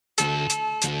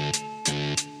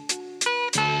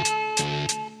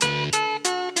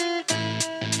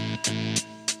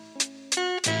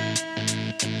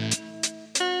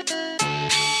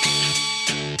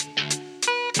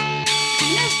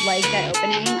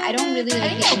I don't really like. I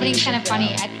think the opening's kind of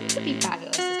funny. I think To Be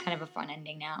Fabulous is kind of a fun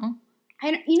ending now.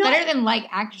 Better than Like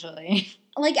Actually.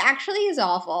 Like Actually is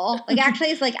awful. Like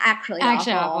Actually is like actually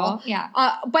awful. Yeah.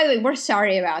 By the way, we're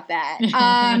sorry about that.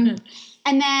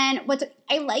 And then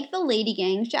I like the Lady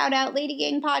Gang. Shout out Lady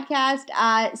Gang podcast.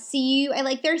 I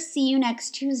like their See You Next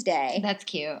Tuesday. That's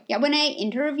cute. Yeah, when I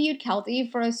interviewed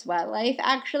Kelty for A Sweat Life,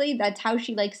 actually, that's how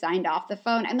she like signed off the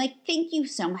phone. I'm like, thank you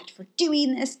so much for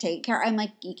doing this. Take care. I'm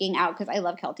like geeking out because I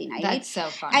love Kelty Knight. That's so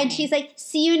funny. And she's like,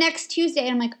 see you next Tuesday.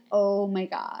 And I'm like, oh my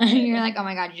God. You're like, oh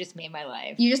my God, you just made my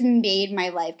life. You just made my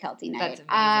life, Kelty Knight.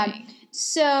 That's amazing.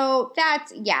 So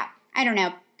that's, yeah, I don't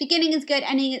know. Beginning is good.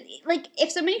 Ending, like,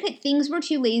 if somebody could, things were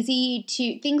too lazy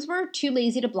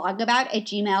to blog about at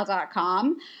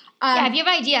gmail.com. Yeah, if you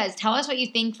have ideas, tell us what you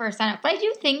think for a sign-up. But I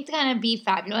do think to kind of Be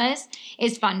Fabulous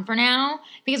is fun for now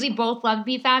because we both love to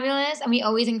be fabulous, and we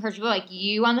always encourage people like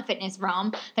you on the fitness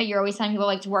realm that you're always telling people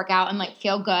like to work out and like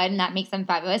feel good, and that makes them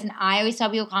fabulous. And I always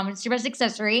tell people confidence is your best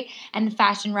accessory, and the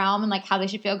fashion realm and like how they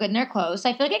should feel good in their clothes.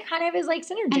 So I feel like it kind of is like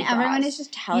synergy. And for everyone us. Is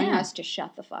just telling us to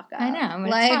shut the fuck up. I know,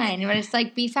 but like, it's fine. But it's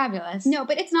like Be Fabulous. No,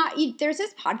 but it's not. There's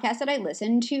this podcast that I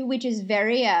listen to, which is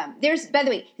very. There's, by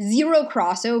the way, zero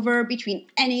crossover between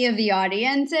any of the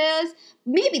audiences.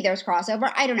 Maybe there's crossover.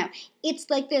 I don't know. It's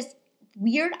like this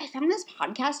weird. I found this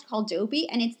podcast called Dopey,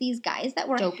 and it's these guys that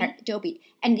were Dopey,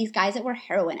 and these guys that were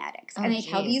heroin addicts, and they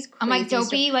tell these. I'm like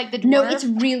Dopey, like the dwarf? No, it's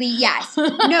really yes.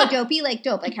 No, Dopey like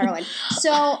dope, like heroin.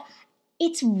 So.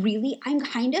 It's really, I'm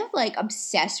kind of like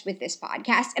obsessed with this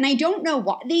podcast, and I don't know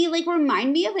why. They like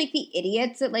remind me of like the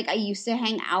idiots that like I used to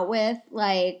hang out with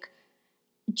like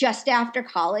just after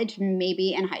college,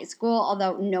 maybe in high school,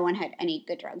 although no one had any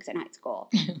good drugs in high school.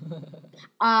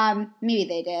 Maybe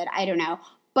they did, I don't know.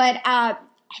 But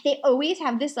they always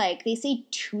have this like, they say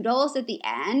toodles at the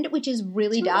end, which is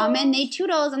really dumb, and they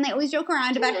toodles, and they always joke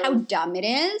around about how dumb it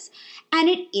is, and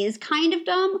it is kind of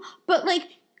dumb, but like,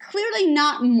 clearly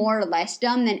not more or less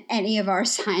dumb than any of our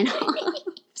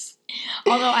sign-offs.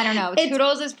 Although, I don't know.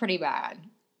 Toodles is pretty bad.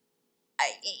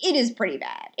 It is pretty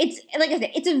bad. It's, like I said,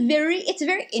 it's a very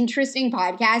interesting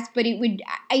podcast, but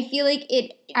I feel like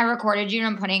it... I recorded you and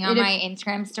I'm putting on my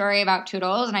Instagram story about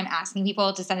Toodles, and I'm asking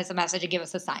people to send us a message and give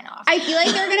us a sign-off. I feel like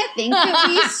they're going to think that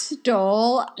we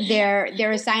stole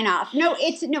their sign-off. No,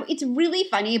 it's really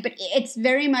funny, but it's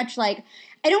very much like...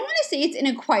 I don't want to say it's an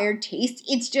acquired taste.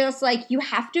 It's just like you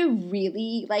have to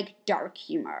really like dark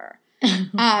humor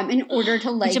in order to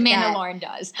like which Amanda Lauren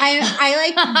does.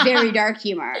 I like very dark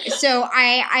humor. So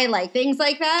I like things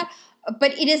like that.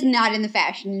 But it is not in the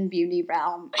fashion and beauty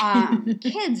realm.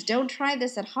 Kids, don't try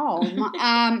this at home.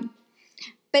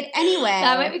 But anyway.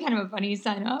 That might be kind of a funny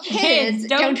sign-off. Kids,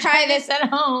 don't try this at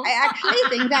home. I actually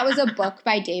think that was a book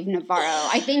by Dave Navarro.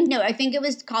 I think it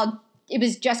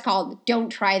was just called Don't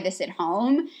Try This at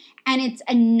Home. And it's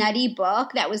a nutty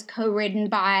book that was co-written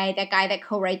by that guy that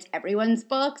co-writes everyone's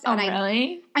books. Oh, and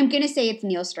really? I'm going to say it's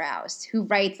Neil Strauss, who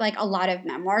writes like a lot of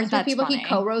memoirs with people. Funny. He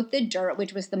co-wrote The Dirt,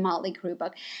 which was the Motley Crue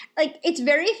book. Like, it's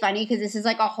very funny because this is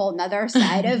like a whole nother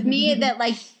side of me that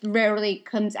like rarely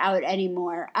comes out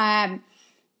anymore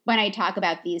when I talk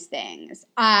about these things.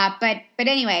 But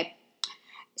anyway...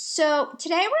 So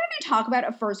today we're going to talk about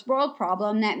a first world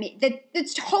problem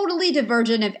that's totally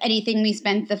divergent of anything we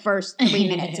spent the first 3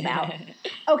 minutes about.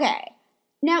 Okay,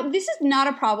 now this is not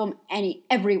a problem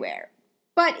everywhere,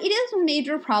 but it is a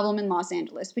major problem in Los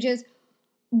Angeles, which is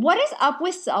what is up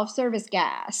with self-service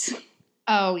gas?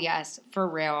 Oh yes, for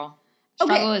real.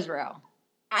 Struggle is real.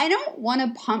 I don't want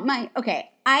to pump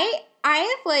I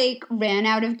have, like, ran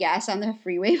out of gas on the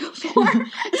freeway before.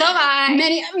 So have I.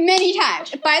 Many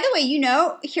times. By the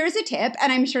way, here's a tip,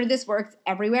 and I'm sure this works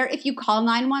everywhere. If you call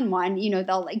 911,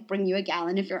 they'll, like, bring you a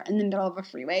gallon if you're in the middle of a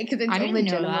freeway because it's a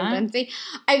legit emergency.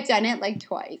 I've done it, like,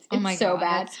 twice. It's so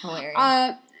bad. That's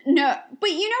hilarious. No,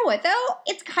 but you know what, though?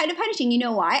 It's kind of punishing. You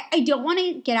know why? I don't want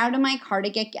to get out of my car to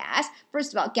get gas.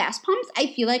 First of all, gas pumps,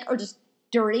 I feel like, are just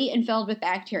dirty and filled with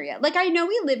bacteria. Like, I know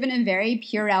we live in a very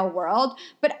Purell world,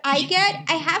 but I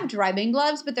have driving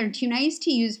gloves, but they're too nice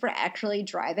to use for actually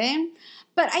driving.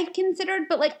 But I've considered,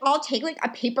 I'll take, like, a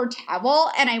paper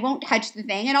towel, and I won't touch the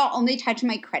thing, and I'll only touch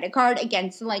my credit card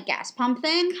against the, like, gas pump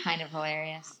thing. Kind of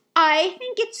hilarious. I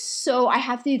think I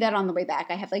have to do that on the way back.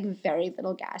 I have, like, very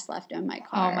little gas left in my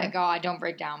car. Oh, my God. Don't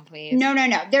break down, please. No.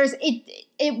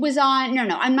 It was on,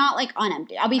 no, I'm not, like, on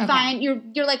empty. I'll be fine.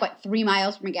 You're like, what, 3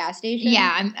 miles from a gas station?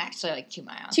 Yeah, I'm actually, like, 2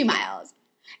 miles. 2 miles.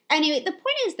 Anyway, the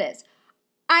point is this.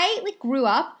 I, like, grew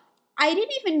up. I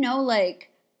didn't even know,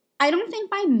 like, I don't think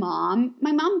my mom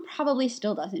probably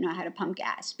still doesn't know how to pump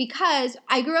gas because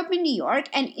I grew up in New York,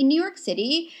 and in New York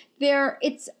City,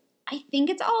 I think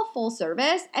it's all full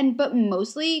service, but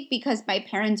mostly because my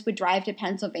parents would drive to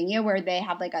Pennsylvania where they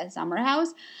have like a summer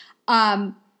house.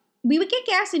 We would get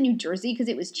gas in New Jersey because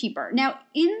it was cheaper. Now,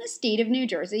 in the state of New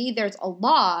Jersey, there's a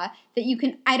law that you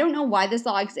can, I don't know why this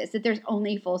law exists, that there's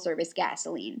only full service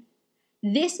gasoline.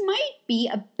 This might be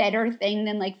a better thing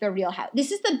than like the Real House.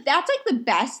 That's like the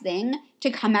best thing to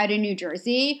come out of New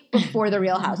Jersey before the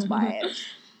Real Housewives.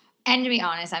 And to be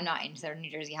honest, I'm not into the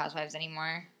New Jersey Housewives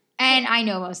anymore. And I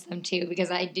know most of them too because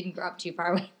I didn't grow up too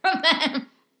far away from them.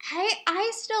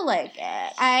 I still like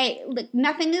it.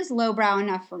 Nothing is lowbrow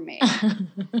enough for me.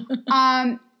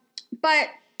 But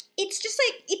it's just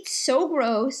like, it's so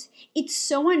gross. It's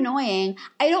so annoying.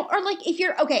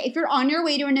 If you're on your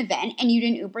way to an event and you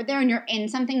didn't Uber there and you're in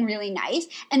something really nice,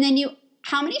 and then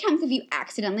how many times have you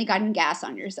accidentally gotten gas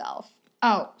on yourself?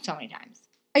 Oh, so many times.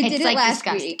 I did it last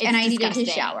week and I needed to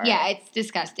shower. Yeah, it's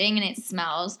disgusting and it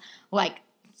smells like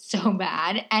so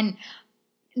bad. And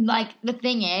like the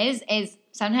thing is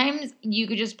sometimes you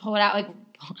could just pull it out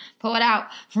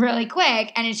really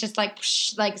quick and it's just like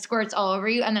squirts all over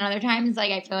you. And then other times,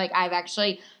 like I feel like I've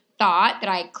actually thought that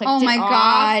I clicked it off. Oh my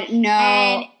God, no.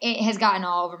 And it has gotten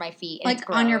all over my feet. Like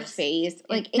on your face.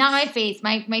 Not my face,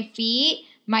 my feet,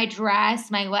 my dress,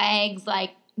 my legs,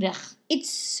 like ugh. It's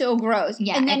so gross.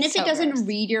 Yeah, and then if it doesn't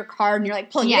read your card and you're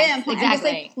like, plug it in. Exactly. I'm just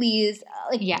like, please,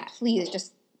 please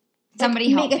just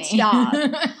somebody help me. Make it stop.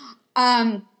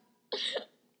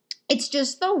 It's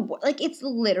just it's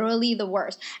literally the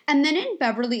worst. And then in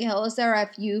Beverly Hills, there are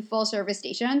a few full service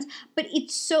stations, but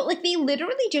it's so, they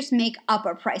literally just make up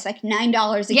a price, like $9 a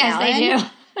gallon.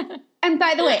 Yes, they do. And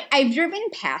by the way, I've driven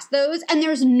past those and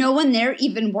there's no one there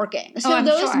even working. So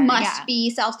those must be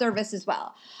self-service as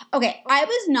well. Okay, I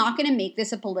was not going to make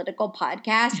this a political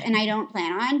podcast and I don't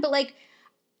plan on, but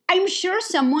I'm sure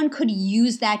someone could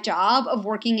use that job of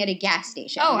working at a gas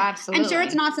station. Oh, absolutely. I'm sure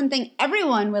it's not something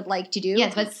everyone would like to do.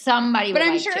 Yes, but somebody would like to.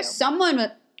 But I'm sure someone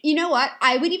would. You know what?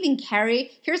 I would even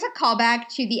carry. Here's a callback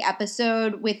to the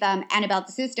episode with Annabelle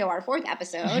DeSisto, our 4th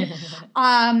episode.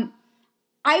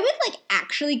 I would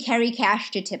actually carry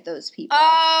cash to tip those people.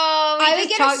 Oh, I would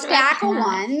get a stack of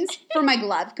ones for my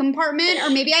glove compartment, or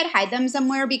maybe I'd hide them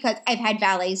somewhere because I've had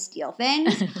valets steal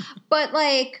things. But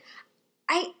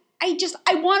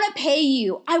I want to pay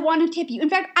you. I want to tip you. In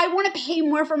fact, I want to pay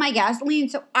more for my gasoline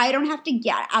so I don't have to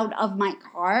get out of my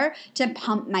car to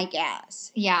pump my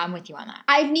gas. Yeah, I'm with you on that.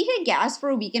 I've needed gas for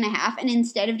a week and a half, and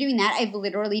instead of doing that, I've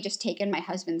literally just taken my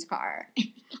husband's car.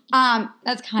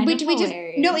 That's kind of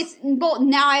hilarious.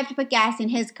 Now I have to put gas in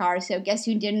his car, so guess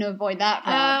who didn't avoid that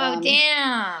problem? Oh,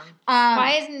 damn.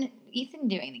 Why isn't Ethan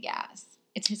doing the gas?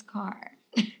 It's his car.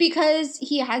 Because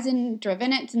he hasn't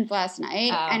driven it since last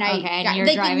night. And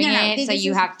you're driving it, so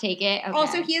you have to take it. Okay.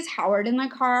 Also, he has Howard in the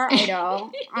car. I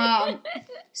don't.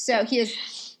 So he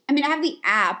is. I mean, I have the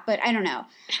app, but I don't know.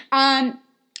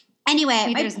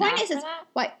 Anyway, my point is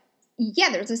what? Yeah,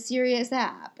 there's a serious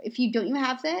app. If you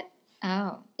have that.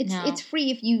 Oh, it's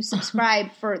free if you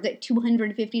subscribe for the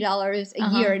 $250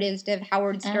 a year it is to have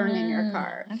Howard Stern in your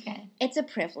car. Okay, it's a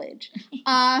privilege.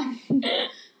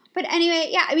 But anyway,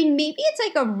 yeah, I mean, maybe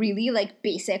it's a really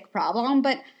basic problem,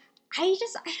 but I don't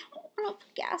want to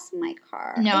put gas in my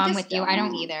car. No, I'm with you. I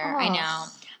don't either. Oh.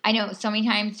 I know so many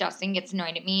times Justin gets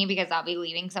annoyed at me because I'll be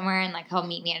leaving somewhere and he'll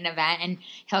meet me at an event and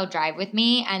he'll drive with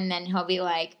me and then he'll be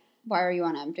like, why are you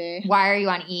on empty? Why are you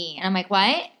on E? And I'm like,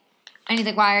 what? And he's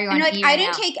like, why are you on E right I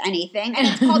didn't take anything, and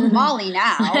it's called Molly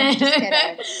now. Just kidding.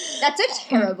 That's a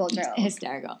terrible joke.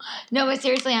 Hysterical. No, but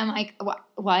seriously, I'm like,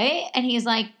 what? And he's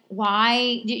like,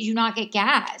 why did you not get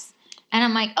gas? And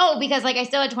I'm like, oh, because I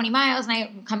still had 20 miles, and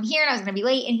I come here, and I was going to be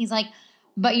late. And he's like,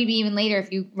 but you'd be even later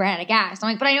if you ran out of gas.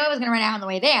 I'm like, but I know I was going to run out on the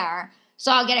way there,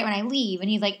 so I'll get it when I leave. And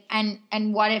he's like, and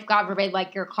what if, God forbid,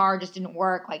 your car just didn't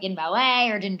work, in valet,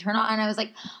 or didn't turn on? And I was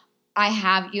like, I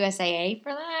have USAA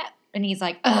for that. And he's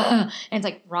like, ugh. And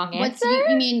it's wrong answer.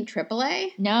 You mean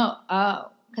AAA? No. Oh,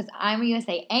 because I'm a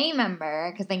USAA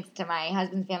member, because thanks to my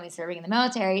husband's family serving in the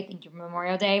military. Thank you for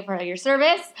Memorial Day for your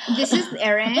service. This is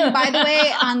airing, by the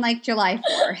way, on July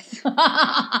 4th.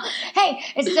 Hey,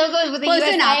 it still goes with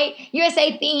the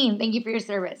USA theme. Thank you for your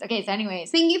service. Okay, so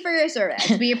anyways. Thank you for your service.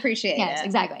 We appreciate it. Yes,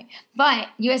 exactly. But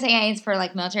USAA is for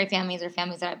military families or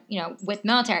families that are, with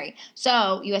military.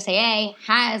 So USAA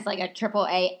has a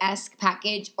AAA-esque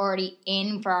package already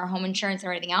in for our home insurance and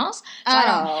everything else. So I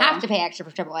don't have to pay extra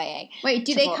for AAA. Wait,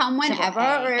 do they come whenever,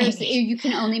 or you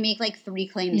can only make 3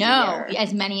 claims a year? No,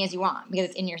 as many as you want, because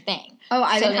it's in your thing. Oh,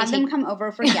 I would have them come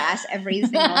over for gas every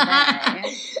single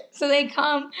day. So they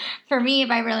come for me if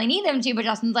I really need them to, but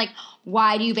Justin's like,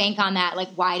 why do you bank on that?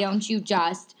 Why don't you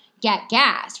just get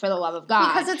gas for the love of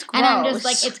God. Because it's gross. And I'm just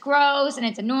like, it's gross and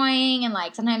it's annoying and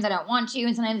like sometimes I don't want to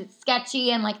and sometimes it's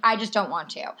sketchy and like I just don't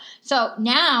want to. So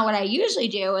now what I usually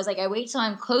do is like I wait till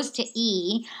I'm close to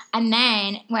E and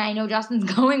then when I know Justin's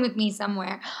going with me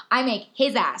somewhere, I make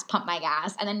his ass pump my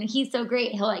gas and then he's so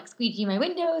great, he'll like squeegee my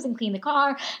windows and clean the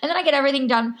car and then I get everything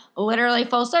done literally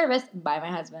full service by my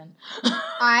husband.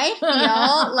 I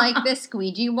feel like the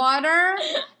squeegee water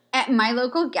at my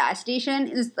local gas station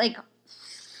is like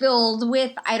filled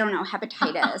with, I don't know,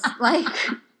 hepatitis. Like,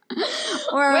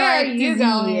 or where like are you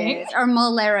going? Or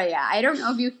malaria. I don't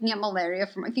know if you can get malaria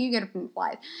from, I think you get it from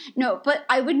flies. No, but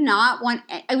I would not want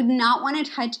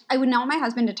my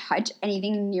husband to touch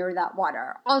anything near that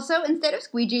water. Also, instead of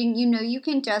squeegeeing, you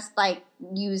can just like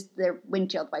use the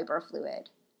windshield wiper fluid.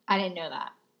 I didn't know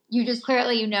that. You just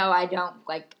clearly, I don't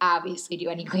like obviously do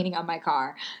any cleaning on my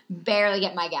car. Barely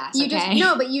get my gas. You okay?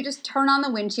 You just turn on the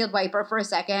windshield wiper for a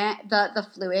second. The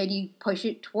fluid, you push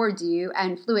it towards you,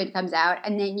 and fluid comes out,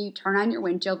 and then you turn on your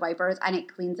windshield wipers, and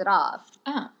it cleans it off.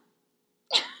 Oh.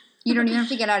 You don't even have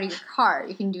to get out of your car.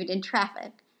 You can do it in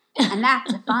traffic, and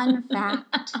that's a fun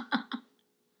fact.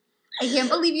 I can't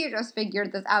believe you just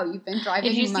figured this out. You've been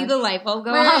driving. Did you see the light bulb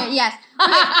go off? off? Yes.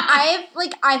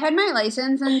 I've had my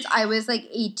license since I was like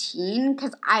 18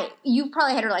 because you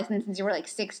probably had your license since you were like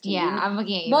 16. Yeah, I'm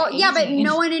looking at you. Well, yeah, but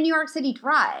no one in New York City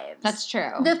drives. That's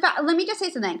true. Let me just say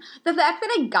something. The fact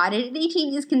that I got it at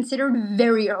 18 is considered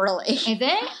very early. Is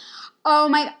it? Oh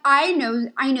my! I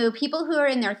know people who are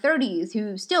in their 30s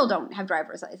who still don't have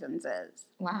driver's licenses.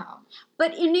 Wow.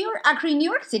 But in New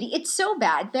York City, it's so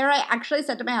bad. There, I actually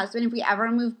said to my husband, if we ever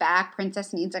move back,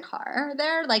 Princess needs a car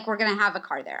there. Like, we're going to have a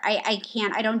car there.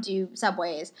 I don't do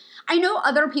subways. I know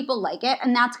other people like it,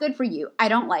 and that's good for you. I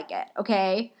don't like it,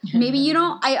 okay? Maybe you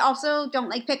don't. I also don't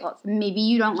like pickles. Maybe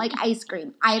you don't like ice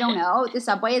cream. I don't know. The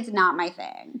subway is not my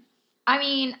thing. I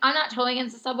mean, I'm not totally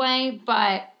against the subway,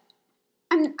 but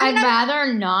I'd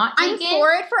rather not take it. I'm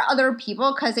for it for other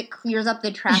people because it clears up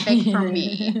the traffic for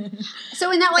me.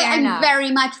 So in that way, I'm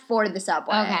very much for the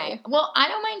subway. Okay. Well, I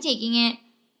don't mind taking it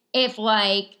if,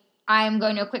 like, I'm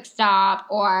going to a quick stop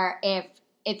or if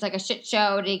it's, like, a shit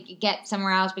show to get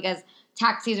somewhere else because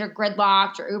taxis are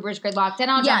gridlocked or Uber's gridlocked. Then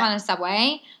I'll jump on a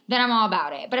subway. Then I'm all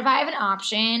about it. But if I have an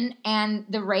option and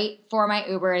the rate for my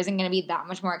Uber isn't going to be that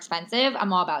much more expensive,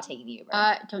 I'm all about taking the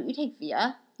Uber. Don't you take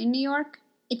Via in New York?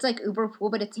 It's like Uber Pool,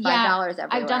 but it's $5 everywhere.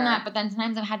 I've done that, but then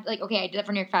sometimes I've had, like, okay, I did that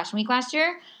for New York Fashion Week last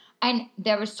year, and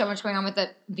there was so much going on with the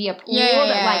Via Pool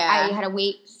that, I had to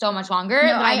wait so much longer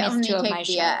that I missed two of my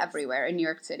shows. Via everywhere in New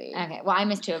York City. Okay, well, I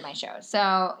missed two of my shows,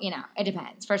 so, it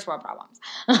depends. First world problems.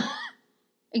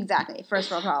 Exactly, first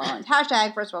world problems.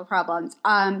 # first world problems.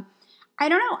 I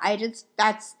don't know,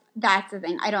 that's the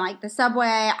thing. I don't like the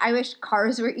subway. I wish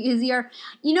cars were easier.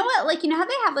 You know what? Like, how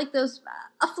they have, like, those...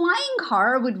 A flying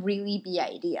car would really be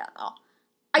ideal. Oh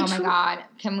my God.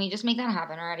 Can we just make that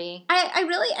happen already? I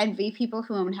really envy people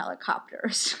who own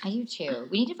helicopters. I do, too.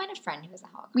 We need to find a friend who has a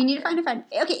helicopter. We need to find a friend.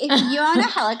 Okay, if you own a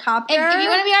helicopter... if you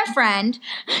want to be our friend...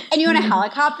 And you own a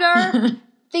helicopter...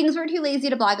 Things we're too lazy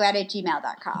to blog about at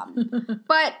gmail.com.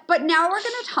 But now we're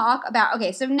going to talk about,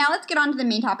 okay, so now let's get on to the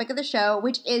main topic of the show,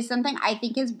 which is something I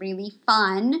think is really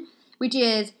fun, which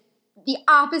is the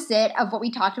opposite of what we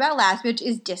talked about last, which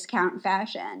is discount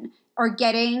fashion or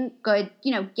getting good,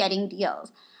 getting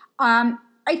deals. I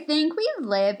think we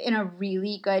live in a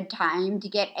really good time to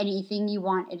get anything you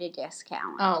want at a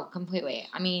discount. Oh, completely.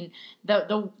 I mean,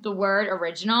 the word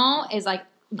original is like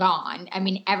gone. I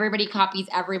mean, everybody copies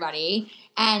everybody.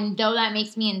 And though that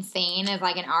makes me insane as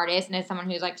like an artist and as someone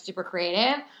who's like super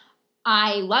creative,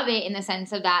 I love it in the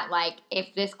sense of that, like,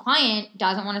 if this client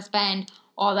doesn't want to spend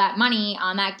all that money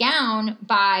on that gown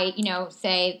by,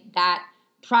 say that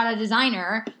Prada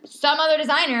designer, some other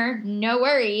designer, no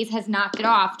worries, has knocked it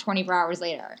off 24 hours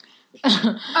later.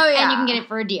 Oh, yeah. And you can get it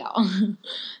for a deal.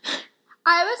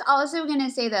 I was also going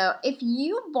to say, though, if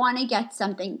you want to get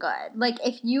something good, like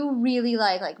if you really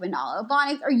like Manolo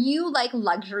Blahniks or you like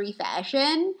luxury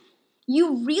fashion,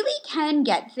 you really can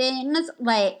get things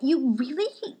like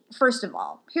first of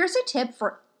all, here's a tip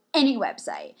for any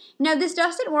website. Now, this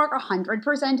doesn't work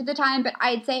 100% of the time, but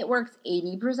I'd say it works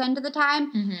 80% of the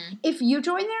time. Mm-hmm. If you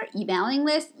join their emailing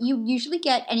list, you usually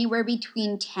get anywhere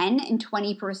between 10 and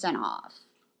 20% off.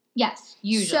 Yes,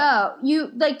 usually. So,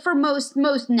 you, like, for most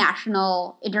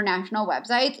national, international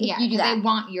websites, if you do that. They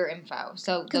want your info.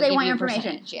 So, because they want your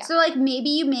information. Yeah. So, like,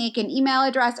 maybe you make an email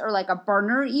address or, like, a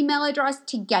burner email address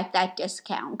to get that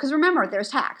discount. Because remember, there's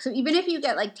tax. So, even if you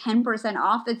get, like, 10%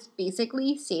 off, that's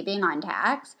basically saving on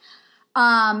tax.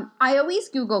 I always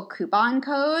Google coupon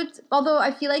codes, although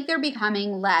I feel like they're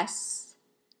becoming less...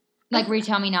 Like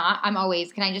Retail Me Not. I'm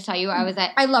always, can I just tell you,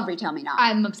 I love Retail Me Not.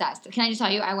 I'm obsessed. Can I just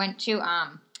tell you, I went to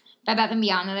Bed Bath &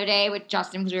 Beyond the other day with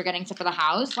Justin because we were getting stuff for the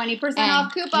house. 20%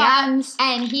 off coupons.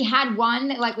 Yeah, and he had one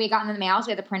that like we had gotten in the mail, so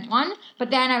we had to print one.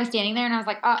 But then I was standing there and I was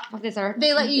like, oh, fuck this.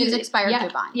 They let you use expired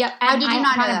coupons. Yep. How did you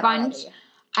not know that already?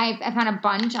 I found a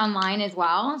bunch online as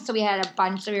well. So we had a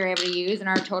bunch that we were able to use, and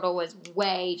our total was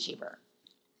way cheaper.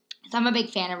 So I'm a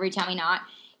big fan of Retail Me Not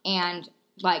and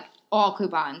like all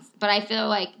coupons. But I feel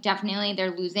like definitely they're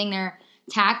losing their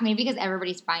tact, maybe because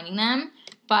everybody's finding them.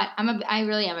 But I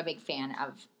really am a big fan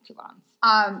of coupons.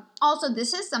 Also,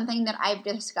 this is something that I've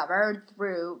discovered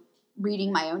through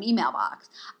reading my own email box.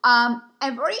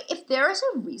 If there is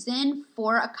a reason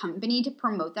for a company to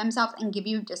promote themselves and give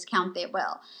you a discount, they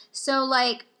will. So,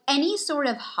 like, any sort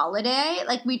of holiday,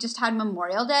 like we just had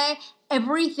Memorial Day,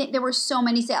 everything, there were so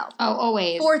many sales. Oh,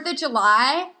 always. 4th of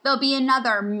July, there'll be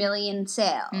another million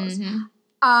sales. Mm-hmm.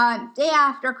 Day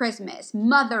after Christmas,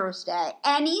 Mother's Day,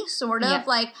 any sort of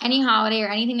like any holiday or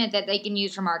anything that they can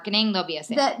use for marketing, there'll be a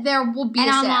sale. That there will be a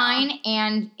sale. And online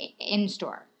and in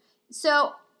store.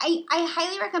 So I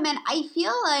highly recommend. I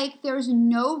feel like there's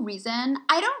no reason.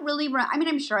 I don't really. I mean,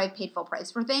 I'm sure I've paid full price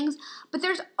for things, but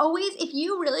there's always, if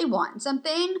you really want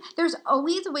something, there's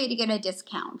always a way to get a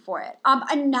discount for it.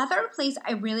 Another place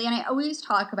I always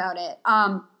talk about it.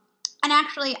 And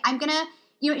actually, I'm gonna.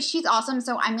 She's awesome,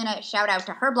 so I'm going to shout out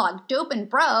to her blog, Dope and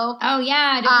Bro. Oh,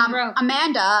 yeah, Dope and Bro.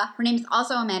 Amanda, her name's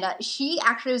also Amanda. She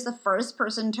actually was the first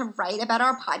person to write about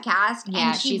our podcast.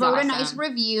 Yeah, and she wrote a nice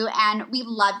review, and we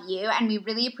love you, and we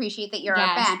really appreciate that you're a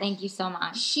fan. Thank you so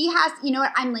much. She has, you know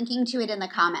what, I'm linking to it in the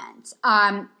comments.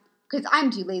 Because I'm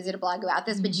too lazy to blog about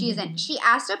this, but she isn't. She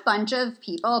asked a bunch of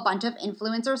people, a bunch of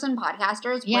influencers and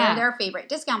podcasters where their favorite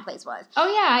discount place was. Oh,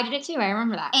 yeah, I did it too. I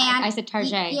remember that. And I said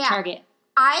Target.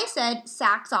 I said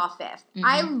Saks Off Fifth. Mm-hmm.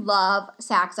 I love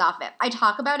Saks Off Fifth. I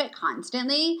talk about it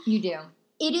constantly. You do.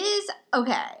 It is,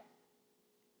 okay.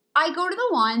 I go to the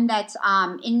one that's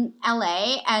in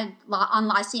LA on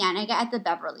La Cienega at the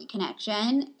Beverly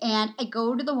Connection, and I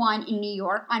go to the one in New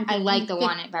York on 50, I like the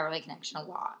one at Beverly Connection a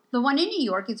lot. The one in New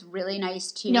York is really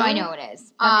nice too. No, I know it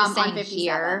is. I'm just saying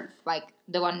here, like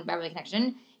the one in Beverly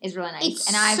Connection is really nice.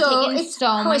 And I've taken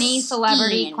so many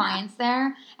celebrity clients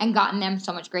there and gotten them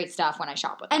so much great stuff when I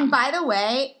shop with them. And by the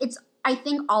way, I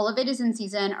think all of it is in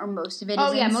season, or most of it is in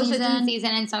season. Oh, yeah, most of it's in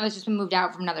season, and some of it's just been moved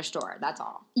out from another store. That's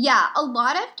all. Yeah, a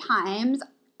lot of times,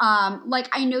 like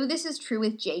I know this is true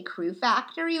with J. Crew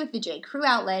Factory, with the J. Crew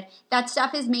outlet. That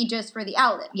stuff is made just for the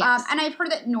outlet. Yes. And I've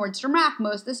heard that Nordstrom Rack,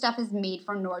 most of the stuff is made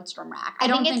for Nordstrom Rack. I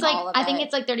think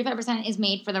it's like 35% is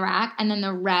made for the rack, and then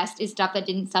the rest is stuff that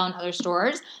didn't sell in other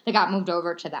stores that got moved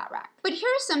over to that rack. But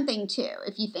here's something, too,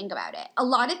 if you think about it. A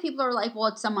lot of people are like, well,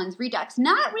 it's someone's Redux.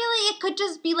 Not really. It could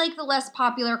just be, like, the less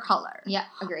popular color. Yeah,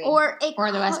 agreed. Or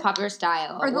the less popular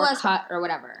style. Or the less cut or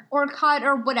whatever. Or cut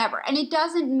or whatever. And it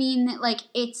doesn't mean that, like,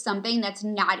 it's something that's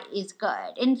not as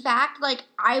good. In fact, like,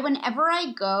 whenever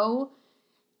I go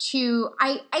to,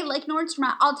 I like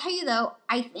Nordstrom. I'll tell you, though,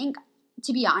 I think,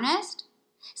 to be honest,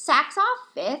 Saks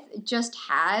Off Fifth just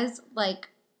has, like,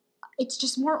 it's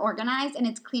just more organized and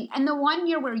it's clean. And the one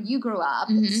near where you grew up,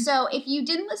 so if you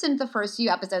didn't listen to the first few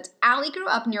episodes, Allie grew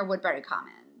up near Woodbury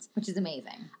Commons. Which is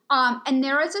amazing. And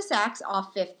there was a Saks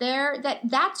Off Fifth there.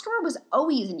 That store was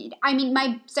always neat. I mean,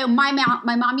 my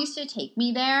mom used to take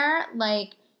me there,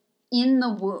 like, in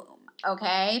the womb,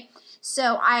 okay?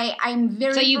 So I'm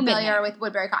very familiar with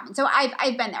Woodbury Commons. So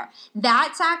I've been there.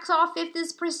 That Saks Off Fifth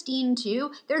is pristine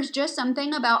too. There's just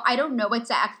something about, I don't know what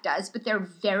Saks does, but they're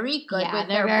very good with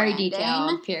their branding. They're very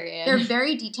detailed, period. They're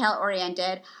very detail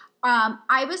oriented.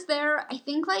 I was there, I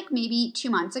think, like maybe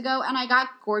 2 months ago, and I got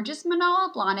gorgeous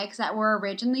Manila Blahniks that were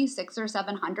originally $600 or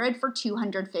 $700 for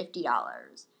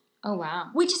 $250. Oh, wow.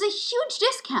 Which is a huge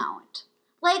discount.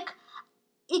 Like,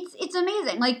 it's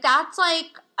amazing. Like, that's like,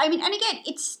 I mean, and again,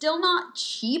 it's still not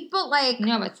cheap, but like,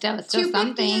 no, but still, it's still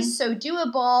something. $250 is so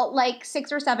doable. Like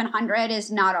 $600 or $700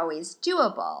 is not always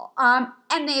doable.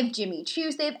 And they have Jimmy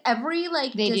Choo's. They have every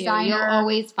designer. You'll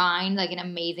always find like an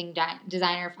amazing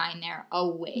designer find there.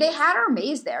 Always. They had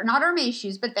Hermes there, not Hermes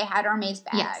shoes, but they had Hermes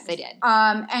bags. Yes, they did.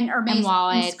 And Hermes and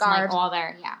wallets, and scarves. Like all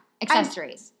their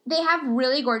accessories. And they have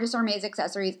really gorgeous Hermes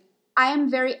accessories.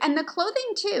 And the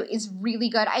clothing too is really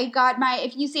good. I got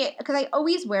if you see it, because I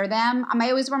always wear them. I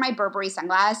always wear my Burberry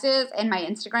sunglasses in my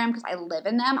Instagram because I live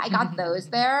in them. I got those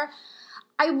there.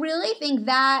 I really think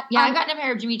that. Yeah, I got a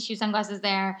pair of Jimmy Choo sunglasses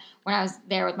there when I was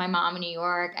there with my mom in New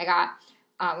York. I got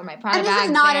with my Prada bags. And this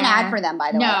is not an ad for them,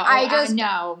 by the way.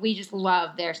 No, we just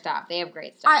love their stuff. They have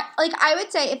great stuff. I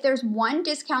would say if there's one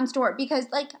discount store, because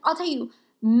I'll tell you,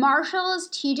 Marshall's,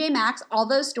 TJ Maxx, all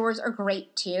those stores are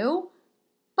great too.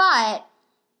 but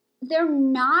they're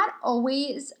not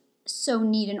always so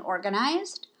neat and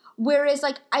organized. Whereas,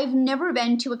 like, I've never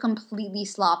been to a completely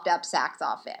slopped up Saks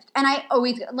Off Fifth. And I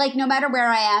always, like, no matter where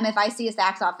I am, if I see a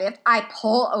Saks Off Fifth, I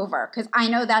pull over because I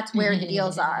know that's where the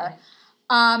deals are.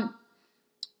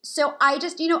 So I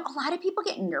just, a lot of people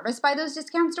get nervous by those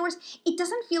discount stores. It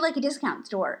doesn't feel like a discount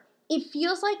store. It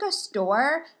feels like a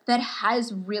store that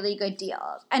has really good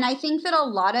deals. And I think that a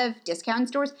lot of discount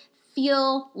stores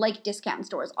feel like discount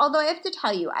stores. Although I have to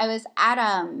tell you, I was at,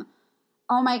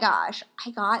 oh my gosh,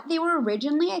 they were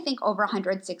originally, I think, over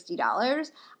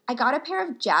 $160. I got a pair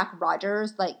of Jack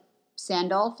Rogers, like,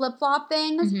 sandal flip-flop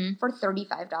things for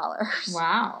 $35.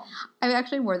 Wow. I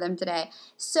actually wore them today.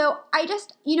 So I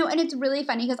just, and it's really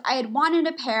funny because I had wanted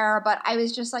a pair, but I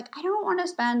was just like, I don't want to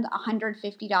spend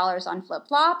 $150 on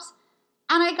flip-flops.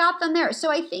 And I got them there. So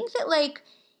I think that, like,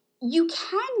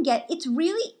 it's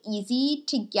really easy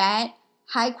to get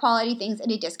high-quality things at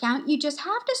a discount. You just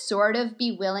have to sort of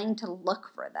be willing to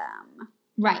look for them.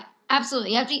 Right.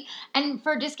 Absolutely. You have to, and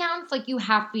for discounts, like, you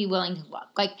have to be willing to look.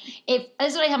 Like, this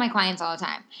is what I tell my clients all the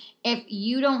time. If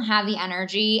you don't have the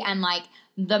energy and, like,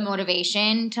 the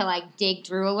motivation to, like, dig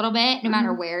through a little bit, no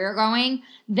matter where you're going,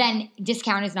 then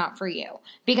discount is not for you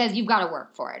because you've got to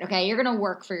work for it, okay? You're going to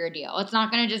work for your deal. It's not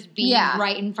going to just be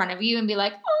right in front of you and be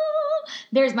like, oh,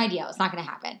 there's my deal. It's not going to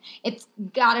happen. It's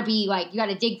got to be, like, you got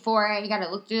to dig for it. You got to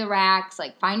look through the racks,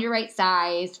 like, find your right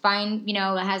size, find,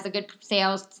 that has a good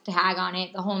sales tag on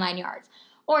it, the whole 9 yards.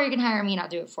 Or you can hire me and I'll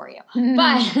do it for you.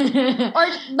 But or,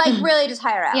 like, really just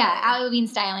hire Allie. Yeah,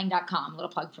 AllieLevineStyling.com. A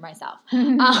little plug for myself.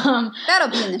 That'll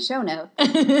be in the show notes.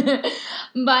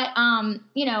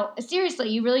 But, seriously,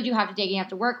 you really do have to dig and you have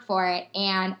to work for it.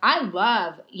 And I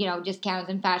love, discounts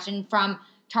in fashion from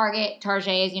Target,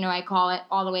 Target's, I call it,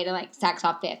 all the way to, like, Saks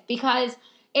Off Fifth. Because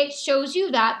it shows you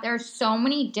that there's so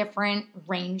many different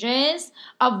ranges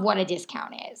of what a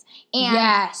discount is. And,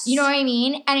 yes. You know what I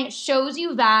mean? And it shows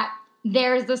you that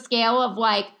there's the scale of,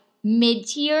 like,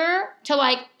 mid-tier to,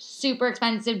 like, super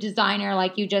expensive designer,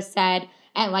 like you just said,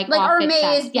 and, like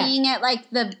Hermes being at, like,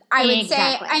 I would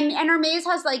say, and Hermes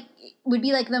has, like, would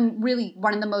be, like,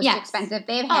 one of the most expensive.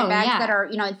 They have handbags that are,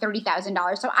 at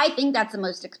 $30,000. So I think that's the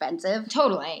most expensive.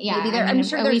 Totally, yeah. Maybe I'm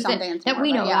sure there's something that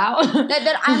we know about.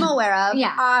 that I'm aware of.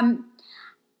 Yeah.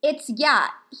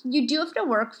 You do have to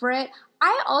work for it.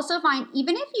 I also find,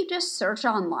 even if you just search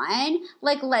online,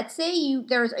 like, let's say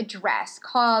there's a dress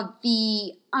called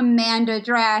the Amanda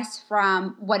dress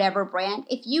from whatever brand.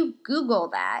 If you Google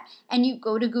that and you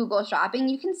go to Google Shopping,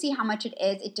 you can see how much it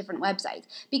is at different websites.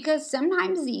 Because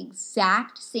sometimes the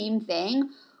exact same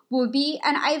thing will be,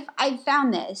 and I've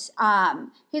found this,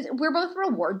 because we're both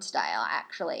reward style,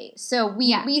 actually. So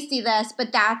we see this,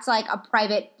 but that's like a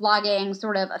private blogging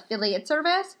sort of affiliate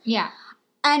service. Yeah.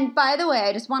 And by the way,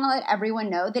 I just want to let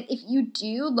everyone know that if you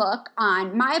do look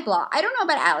on my blog, I don't know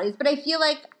about Allie's, but I feel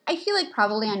like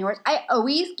probably on yours, I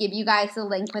always give you guys the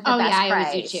link with the best price. I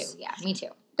always do too. Yeah, me too.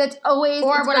 That's always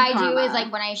Or what I do is,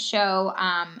 like, when I show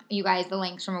you guys the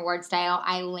links from Reward Style,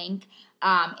 I link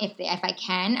if I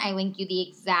can, I link you the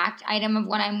exact item of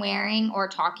what I'm wearing or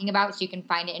talking about so you can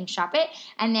find it and shop it.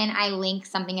 And then I link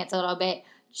something that's a little bit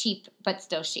cheap but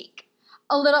still chic.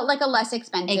 A little, like, a less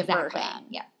expensive version.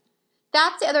 Yeah.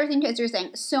 That's the other thing, as you're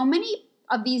saying. So many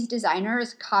of these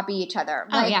designers copy each other.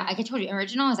 Like I told you,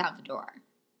 original is out the door.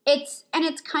 It's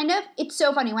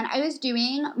so funny. When I was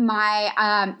doing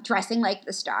my Dressing Like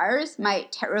the Stars, my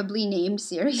terribly named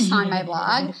series on my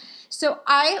blog,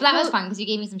 that was fun because you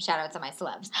gave me some shout outs on my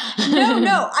celebs.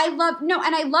 I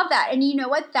love that. And you know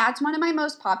what? That's one of my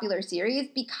most popular series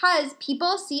because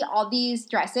people see all these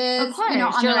dresses, of course. On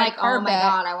You're the like, carpet, oh my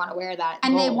God, I want to wear that.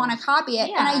 And they want to copy it.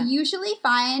 Yeah. And I usually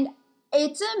find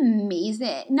it's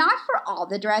amazing. Not for all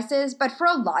the dresses, but for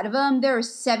a lot of them, there are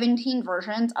 17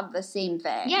 versions of the same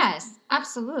thing. Yes,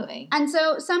 absolutely. And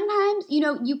so sometimes,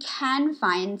 you can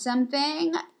find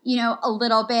something, a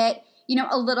little bit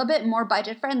more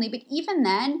budget friendly. But even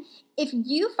then, if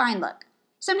you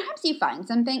sometimes you find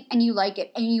something and you like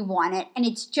it and you want it and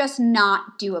it's just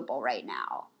not doable right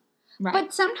now. Right.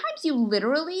 But sometimes you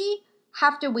literally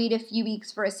have to wait a few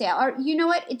weeks for a sale. Or you know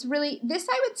what? It's really, this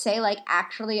I would say, like,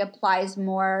 actually applies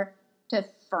more to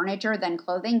furniture than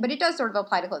clothing, but it does sort of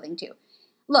apply to clothing too.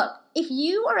 Look, if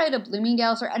you are at a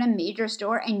Bloomingdale's or at a major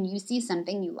store and you see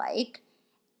something you like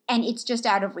and it's just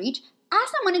out of reach,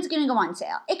 ask them when it's going to go on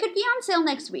sale. It could be on sale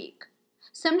next week.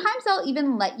 Sometimes they'll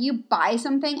even let you buy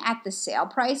something at the sale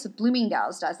price.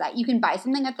 Bloomingdale's does that. You can buy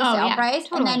something at the sale price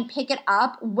and then pick it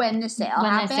up when the sale happens.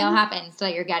 When the sale happens, so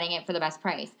that you're getting it for the best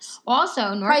price. Also,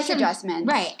 Nordstrom, price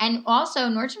adjustments. Right. And also,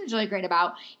 Nordstrom's really great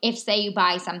about if, say, you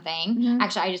buy something. Mm-hmm.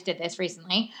 Actually, I just did this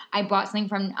recently. I bought something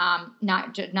from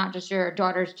not just your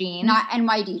daughter's jeans. Not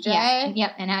NYDJ. Yeah,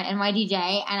 yep, and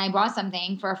NYDJ. And I bought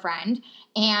something for a friend.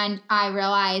 And I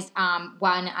realized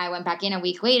when I went back in a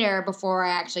week later, before I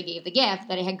actually gave the gift,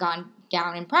 that it had gone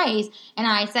down in price. And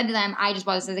I said to them, I just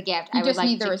bought this as a gift. I would like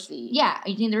need the receipt. Yeah,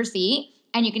 you need the receipt.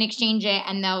 And you can exchange it,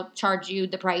 and they'll charge you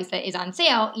the price that is on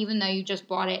sale, even though you just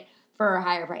bought it for a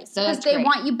higher price. So that's great. Because they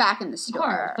want you back in the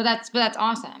store. But that's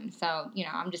awesome. So,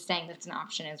 I'm just saying that's an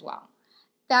option as well.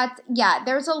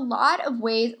 There's a lot of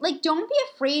ways. Like, don't be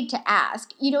afraid to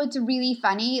ask. It's really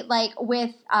funny, like,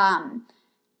 with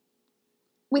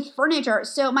furniture.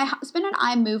 So my husband and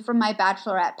I moved from my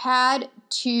bachelorette pad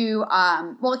to,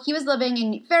 he was living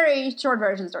in, very short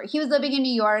version story. He was living in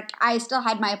New York. I still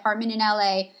had my apartment in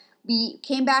LA. We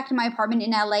came back to my apartment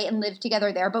in LA and lived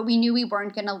together there, but we knew we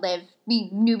weren't going to live. We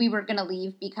knew we were going to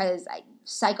leave because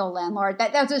psycho landlord.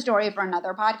 That's a story for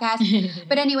another podcast.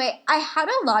 But anyway, I had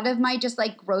a lot of my just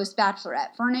like gross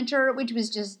bachelorette furniture, which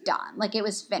was just done. Like it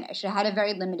was finished. It had a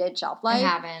very limited shelf life. It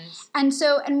happens.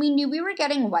 And we knew we were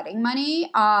getting wedding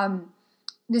money.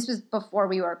 This was before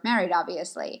we were married,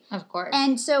 obviously. Of course.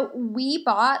 And so we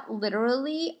bought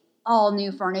literally all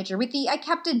new furniture. I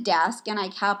kept a desk and I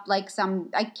kept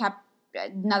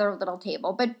another little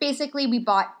table. But basically we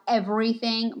bought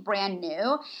everything brand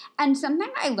new. And something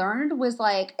I learned was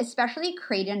like, especially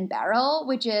Crate and Barrel,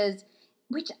 which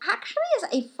actually is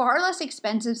a far less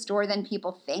expensive store than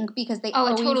people think because they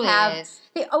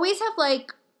always have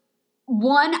like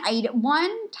one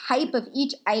type of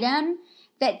each item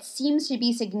that seems to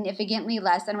be significantly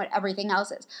less than what everything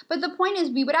else is. But the point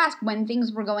is we would ask when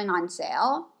things were going on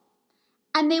sale.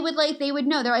 And they would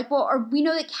know. They're like, well, or we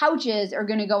know that couches are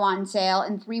going to go on sale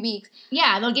in 3 weeks.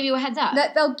 Yeah, they'll give you a heads up.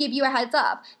 They'll give you a heads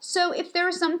up. So if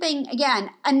there's something,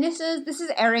 again, and this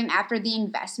is airing after the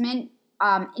investing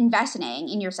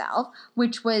in yourself,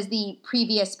 which was the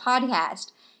previous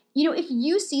podcast. If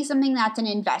you see something that's an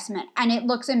investment and it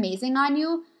looks amazing on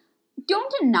you,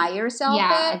 don't deny yourself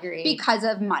it because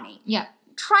of money. Yeah.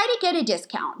 Try to get a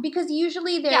discount because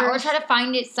usually or try to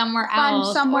find it somewhere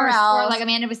else. Or like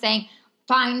Amanda was saying,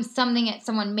 find something that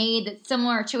someone made that's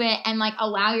similar to it and like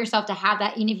allow yourself to have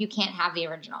that even if you can't have the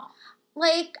original.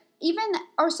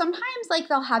 Or sometimes like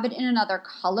they'll have it in another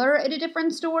color at a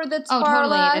different store that's far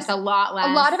totally. less. That's a lot less.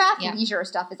 A lot of athleisure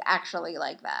stuff is actually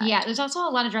like that. Yeah, there's also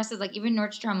a lot of dresses, like even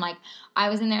Nordstrom. Like I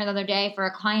was in there the other day for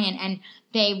a client and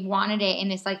they wanted it in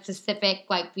this like specific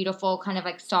like beautiful kind of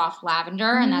like soft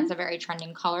lavender and that's a very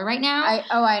trending color right now.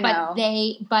 I know.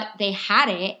 But they had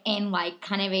it in like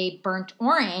kind of a burnt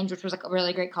orange, which was like a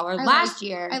really great color last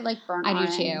year. I like burnt orange.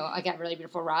 I do too. I got really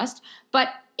beautiful rust. But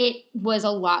it was a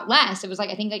lot less. It was like,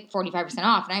 I think like 45%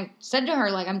 off. And I said to her,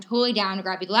 like, I'm totally down to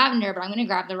grab you the lavender, but I'm going to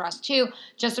grab the rust too,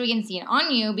 just so we can see it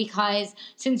on you because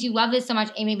since you love this so much,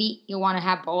 maybe you'll want to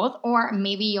have both or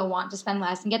maybe you'll want to spend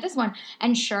less and get this one.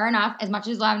 And sure enough, as much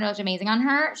as lavender looked amazing on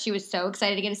her, she was so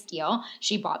excited to get a steal.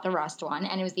 She bought the rust one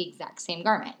and it was the exact same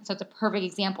garment. So it's a perfect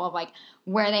example of like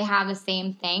where they have the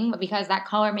same thing, but because that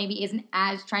color maybe isn't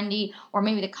as trendy or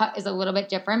maybe the cut is a little bit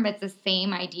different, but it's the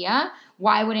same idea.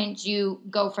 Why wouldn't you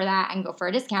go for that and go for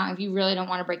a discount if you really don't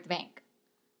want to break the bank?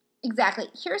 Exactly.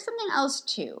 Here's something else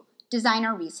too.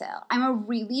 Designer resale. I'm a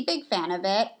really big fan of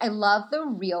it. I love the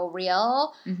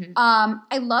Real. Mm-hmm.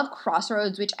 I love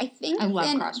Crossroads, which I think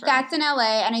that's in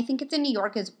LA, and I think it's in New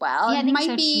York as well. Yeah, I think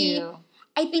so too.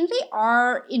 I think they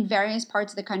are in various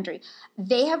parts of the country.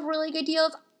 They have really good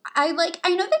deals. I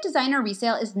know that designer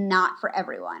resale is not for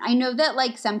everyone. I know that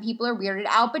like some people are weirded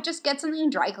out, but just get something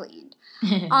dry cleaned.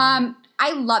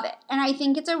 I love it. And I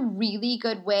think it's a really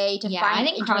good way to find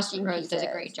interesting Crossroads pieces. does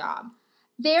a great job.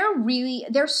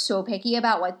 They're so picky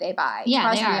about what they buy. Yeah,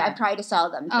 Trust me, I've tried to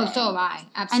sell them things. Oh, so have I.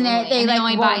 Absolutely. And they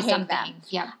only won't buy take some them. things.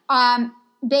 Yep.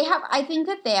 I think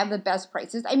that they have the best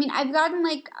prices. I mean, I've gotten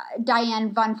like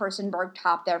Diane von Furstenberg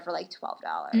top there for like $12.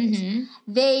 Mm-hmm.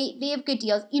 They have good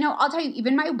deals. I'll tell you,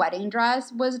 even my wedding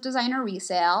dress was designer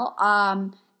resale.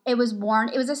 It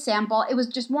was a sample. It was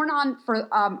just worn on for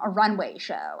a runway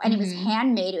show. And it was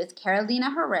handmade. It was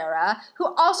Carolina Herrera, who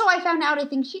also I found out, I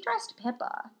think she dressed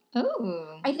Pippa.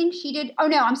 Ooh. I think she did. Oh,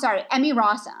 no, I'm sorry. Emmy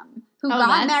Rossum, who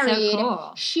got married. So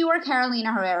cool. She wore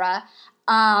Carolina Herrera.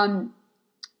 And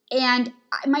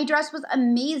my dress was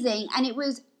amazing. And it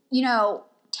was,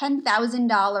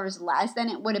 $10,000 less than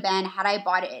it would have been had I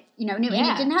bought it, new. And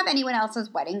it didn't have anyone else's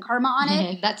wedding karma on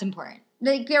it. That's important.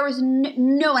 Like, there was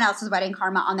no one else's wedding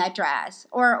karma on that dress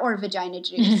or vagina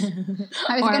juice.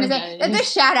 I was going to say, that's a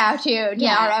shout out to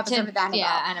our episode with Annabelle.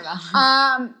 Yeah,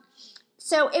 Annabelle.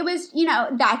 So it was,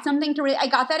 that's something to really, I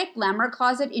got that at Glamour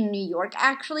Closet in New York,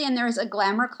 actually, and there's a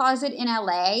Glamour Closet in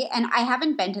LA, and I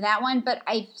haven't been to that one, but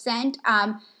I sent,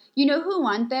 who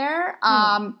went there?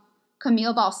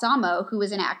 Camille Balsamo, who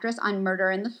was an actress on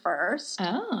Murder in the First.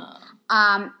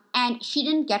 Oh. And she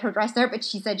didn't get her dress there, but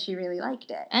she said she really liked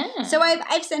it. Oh. So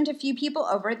I've sent a few people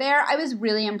over there. I was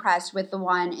really impressed with the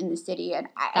one in the city, and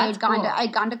I'd gone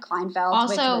to Kleinfeld.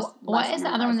 Also, which was what is the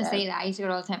other one in the city that I used to go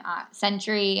to all the time?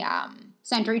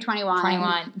 Century 21.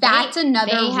 21. That's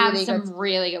another. They have really some good,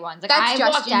 really good ones. Like, that's I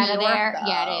just walked in out New of York, there. though.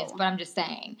 Yeah, it is. But I'm just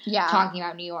saying. Yeah. Talking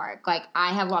about New York, like,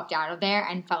 I have walked out of there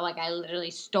and felt like I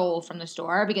literally stole from the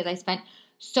store because I spent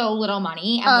so little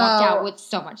money and walked out with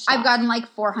so much stuff. I've gotten like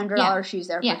 $400 shoes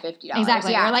there for $50.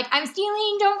 Exactly. Yeah. You're like, I'm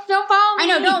stealing. Don't follow me. I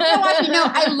know. Don't watch me. No,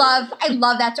 I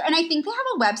love that store, and I think they have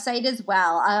a website as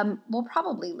well. We'll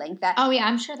probably link that. Oh yeah,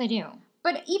 I'm sure they do.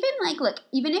 But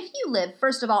even if you live,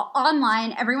 first of all,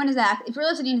 online, everyone is if you're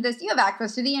listening to this, you have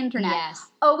access to the internet. Yes.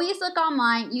 Always look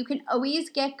online. You can always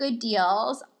get good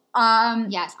deals.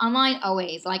 Yes, online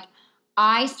always. Like,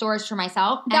 I source for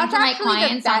myself and for my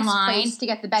clients the best online place to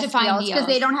get the best deals because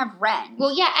they don't have rent.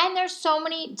 Well, yeah, and there's so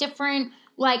many different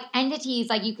entities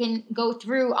you can go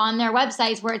through on their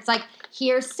websites where it's like,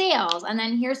 here's sales, and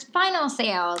then here's final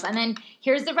sales, and then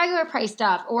here's the regular price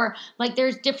stuff, or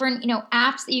there's different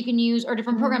apps that you can use or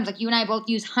different programs. Like, you and I both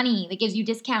use Honey that gives you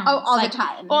discounts. Oh, all the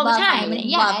time, all love the time,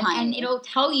 Honey. And it'll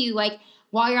tell you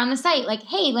while you're on the site,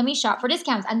 hey, let me shop for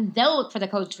discounts, and they'll look for the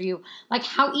codes for you.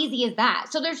 How easy is that?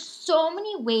 So there's so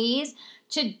many ways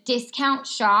to discount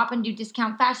shop and do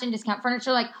discount fashion, discount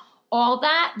furniture, all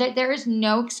that there is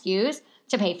no excuse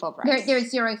to pay full price. There's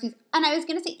zero excuse. And I was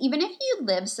going to say, even if you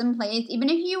live someplace, even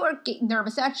if you are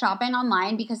nervous about shopping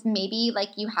online because maybe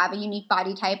you have a unique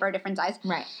body type or a different size.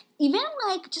 Right. Even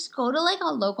just go to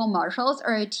a local Marshalls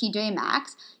or a TJ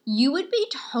Maxx, you would be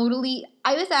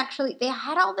they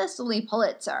had all this Lilly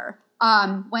Pulitzer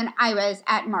when I was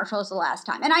at Marshalls the last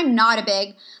time. And I'm not a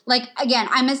big, again,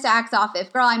 I'm a Saks Off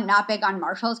If girl. I'm not big on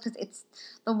Marshalls because it's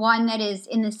the one that is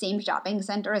in the same shopping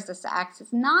center as the Saks.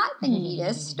 It's not the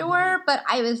neatest store, but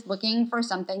I was looking for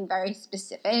something very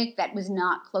specific that was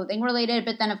not clothing related.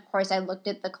 But then, of course, I looked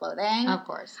at the clothing. Of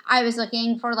course. I was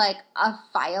looking for a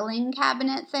filing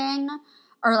cabinet thing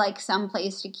or some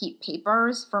place to keep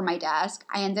papers for my desk.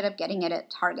 I ended up getting it at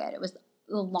Target. It was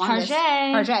the longest,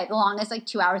 the longest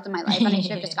 2 hours of my life, and I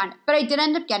should have just gone. But I did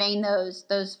end up getting those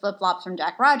flip flops from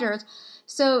Jack Rogers,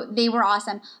 so they were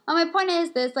awesome. But my point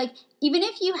is this: even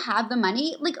if you have the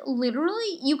money,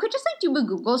 literally, you could just do a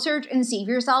Google search and save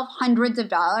yourself hundreds of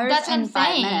dollars. That's in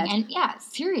 5 minutes. And yeah,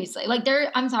 seriously,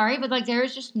 I'm sorry, but there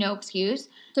is just no excuse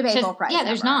to pay full price. Yeah,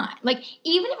 there's not.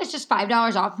 Even if it's just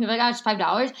 $5 off, people are like, oh, it's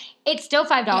 $5. It's still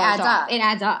 $5 off. It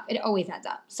adds up. It always adds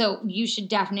up. So you should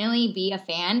definitely be a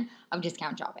fan of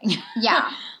discount shopping.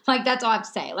 Yeah. That's all I have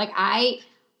to say.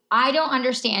 I don't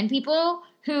understand people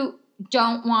who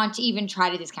don't want to even try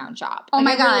to discount shop. Oh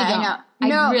my God, really I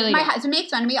know. My husband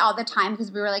makes fun of me all the time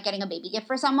because we were getting a baby gift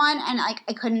for someone, and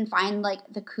I couldn't find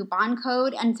the coupon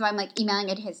code, and so I'm emailing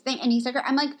it to his thing, and he's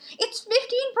I'm it's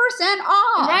 15%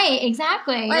 off. Right,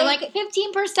 exactly. You're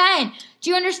 15%. Do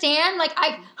you understand?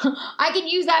 I can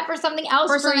use that for something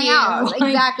else for you. Else.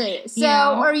 Exactly.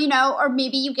 So, or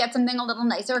maybe you get something a little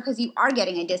nicer because you are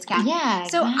getting a discount. Yeah,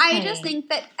 So exactly. I just think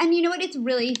that, and you know what? It's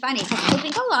really funny because I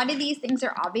think a lot of these things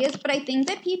are obvious, but I think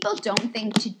that people don't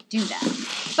think to do them.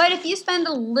 But if you spend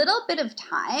a little bit of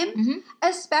time,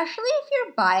 especially if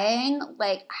you're buying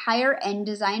higher end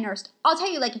designers, I'll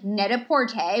tell you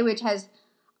Net-a-Porter, which has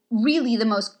really the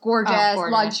most gorgeous.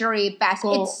 Luxury, best.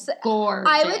 It's gorgeous.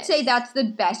 I would say that's the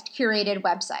best curated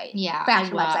website. Yeah,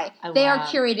 fashion website. They are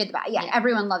curated.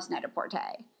 Everyone loves Net-a-Porter.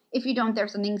 If you don't,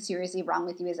 there's something seriously wrong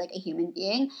with you as a human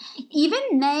being.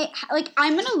 Even they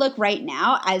I'm gonna look right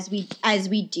now as we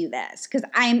do this because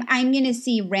I'm gonna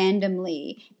see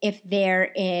randomly if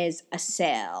there is a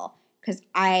sale because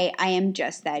I am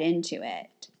just that into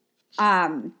it.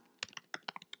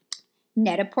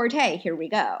 Net-a-Porter. Here we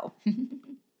go.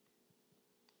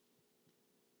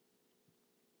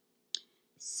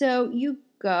 So you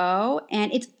go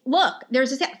and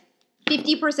there's a sale,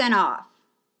 50% off.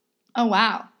 Oh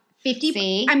wow. 50.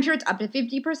 See? I'm sure it's up to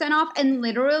 50% off, and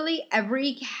literally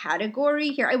every category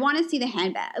here. I want to see the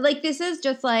handbag. This is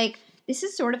just this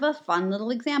is sort of a fun little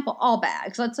example. All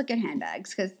bags. Let's look at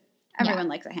handbags because everyone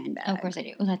likes a handbag. Of course I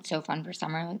do. Oh, that's so fun for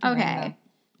summer. Okay.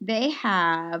 They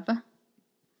have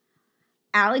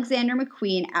Alexander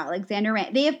McQueen, Alexander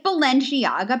Rand. They have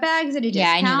Balenciaga bags at a discount.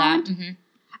 Yeah, I knew that.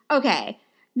 Mm-hmm. Okay.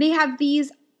 They have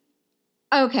these.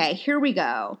 Okay, here we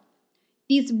go.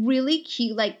 These really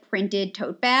cute, like, printed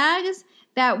tote bags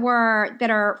that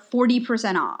are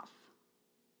 40% off.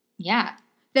 Yeah.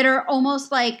 That are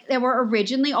almost like, they were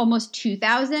originally almost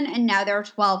 $2,000 and now they're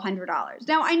 $1,200.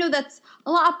 Now, I know that's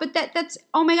a lot, but that's,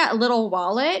 oh my God, a little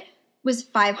wallet was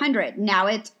 $500. Now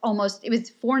it was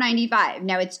 $495.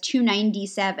 Now it's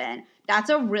 $297. That's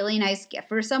a really nice gift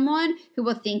for someone who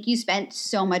will think you spent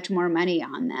so much more money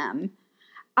on them.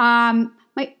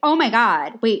 Oh my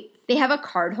God, wait, they have a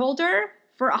card holder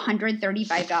for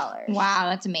 $135. Wow,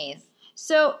 that's amazing.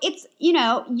 So it's,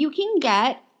 you can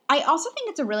get, I also think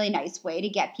it's a really nice way to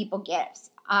get people gifts.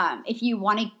 If you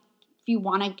want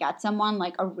to get someone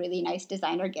like a really nice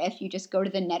designer gift, you just go to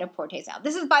the Net-a-Porter sale.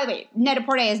 This is, by the way,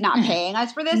 Net-a-Porter is not paying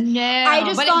us for this. No,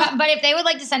 but if they would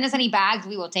like to send us any bags,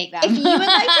 we will take them. If you would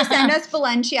like to send us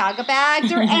Balenciaga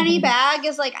bags or any bag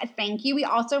is like a thank you. We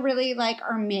also really like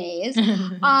Hermes.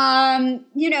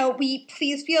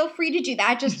 Please feel free to do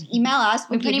that. Just email us.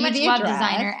 We pretty much love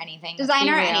designer anything.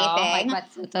 Like,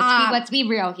 let's be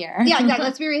real here. Yeah,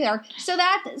 let's be real here. So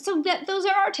those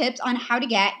are our tips on how to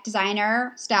get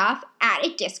designer stuff at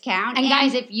a discount. And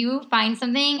guys, if you find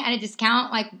something at a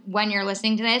discount, like when you're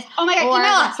listening to this, oh my God,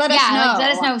 email us. Let us know.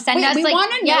 Let us know. Send us. We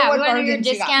want to know what bargains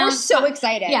you got. We're so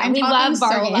excited. Yeah, we love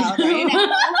bargains. So right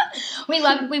we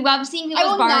love seeing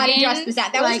people's bargains. I will not adjust the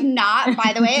sound. That was not,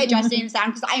 by the way, adjusting the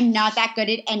sound because I'm not that good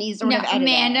at any sort of editing.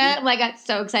 Amanda got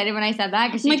so excited when I said that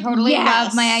because she totally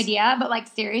loved my idea. But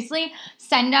seriously,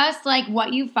 send us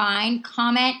what you find.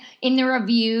 Comment in the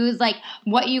reviews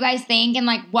what you guys think and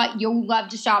what you love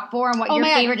to shop for and what your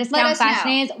favorite discount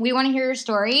fashion is. We want to hear your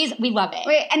stories. We love it.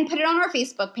 Wait, and put it on our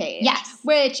Facebook page. Yes.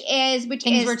 Which is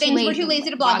Things We're Too Lazy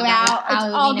to Blog About. It's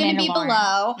all going to be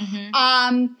below.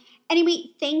 Mm-hmm.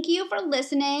 Anyway, thank you for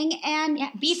listening and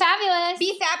be fabulous.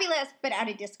 Be fabulous, but at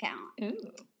a discount.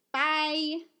 Ooh.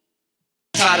 Bye.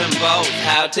 Taught them both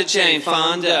how to chain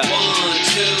Fonda. 1, 2,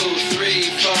 3,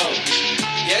 4.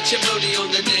 Get your booty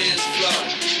on the dance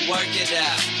floor. Work it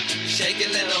out. Shake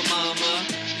it, little mama.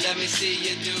 Let me see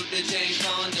you do the Jane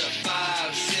Fonda.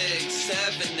 5, 6,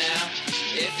 7 now.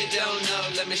 If you don't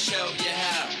know, let me show you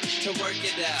how to work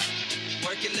it out.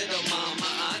 Work it, little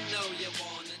mama.